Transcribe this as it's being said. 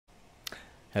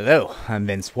Hello, I'm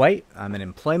Vince White. I'm an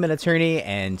employment attorney,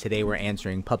 and today we're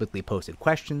answering publicly posted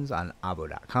questions on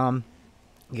abo.com,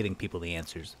 getting people the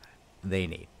answers they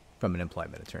need from an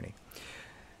employment attorney.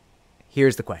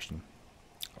 Here's the question.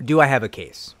 Do I have a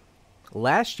case?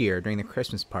 Last year, during the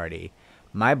Christmas party,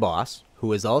 my boss,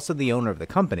 who is also the owner of the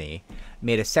company,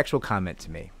 made a sexual comment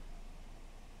to me.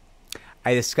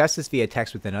 I discussed this via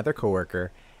text with another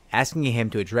coworker, asking him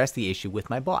to address the issue with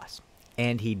my boss,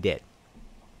 and he did.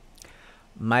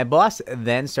 My boss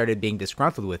then started being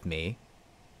disgruntled with me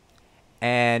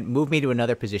and moved me to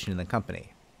another position in the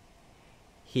company.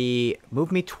 He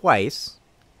moved me twice,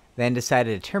 then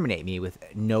decided to terminate me with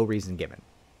no reason given.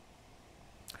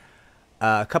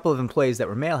 A couple of employees that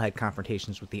were male had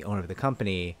confrontations with the owner of the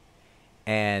company,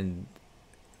 and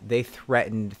they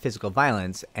threatened physical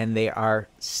violence, and they are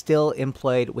still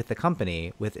employed with the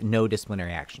company with no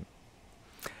disciplinary action.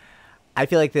 I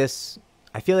feel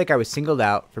like I was singled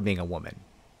out for being a woman.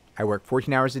 I work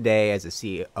 14 hours a day as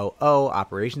a COO,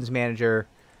 operations manager.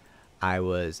 I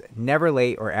was never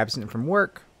late or absent from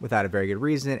work without a very good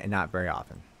reason, and not very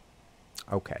often.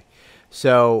 Okay,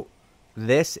 so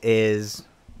this is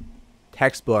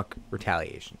textbook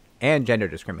retaliation and gender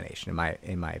discrimination,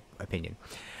 in my opinion.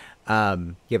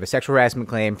 You have a sexual harassment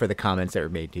claim for the comments that were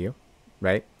made to you,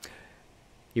 right?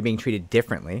 You're being treated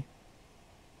differently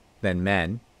than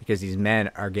men because these men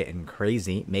are getting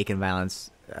crazy, making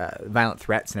violent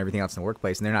threats and everything else in the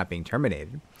workplace, and they're not being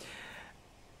terminated.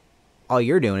 All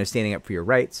you're doing is standing up for your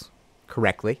rights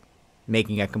correctly,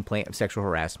 making a complaint of sexual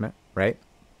harassment, right?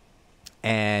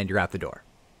 And you're out the door.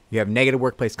 You have negative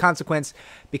workplace consequence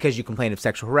because you complain of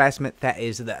sexual harassment. That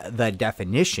is the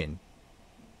definition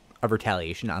of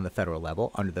retaliation on the federal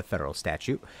level under the federal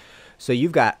statute. So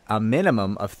you've got a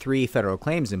minimum of 3 federal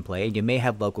claims in play, and you may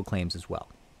have local claims as well.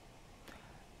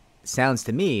 Sounds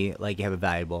to me like you have a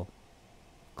valuable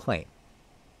claim.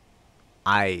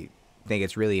 I think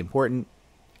it's really important,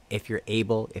 if you're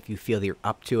able, if you feel that you're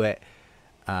up to it,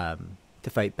 to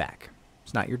fight back.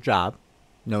 It's not your job.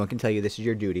 No one can tell you this is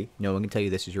your duty. No one can tell you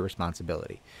this is your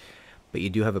responsibility. But you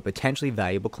do have a potentially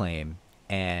valuable claim,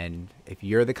 and if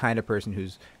you're the kind of person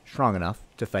who's strong enough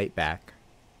to fight back,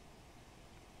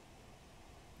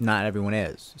 not everyone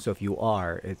is. So if you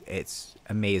are, it's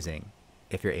amazing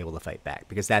if you're able to fight back,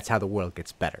 because that's how the world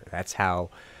gets better. That's how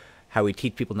we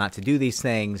teach people not to do these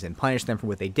things and punish them for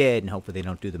what they did, and hopefully they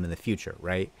don't do them in the future,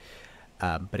 right?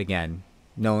 But again,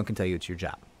 no one can tell you it's your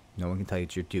job. No one can tell you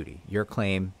it's your duty. Your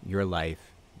claim, your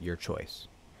life, your choice.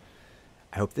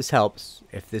 I hope this helps.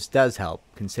 If this does help,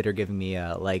 consider giving me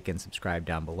a like and subscribe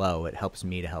down below. It helps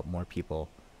me to help more people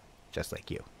just like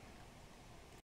you.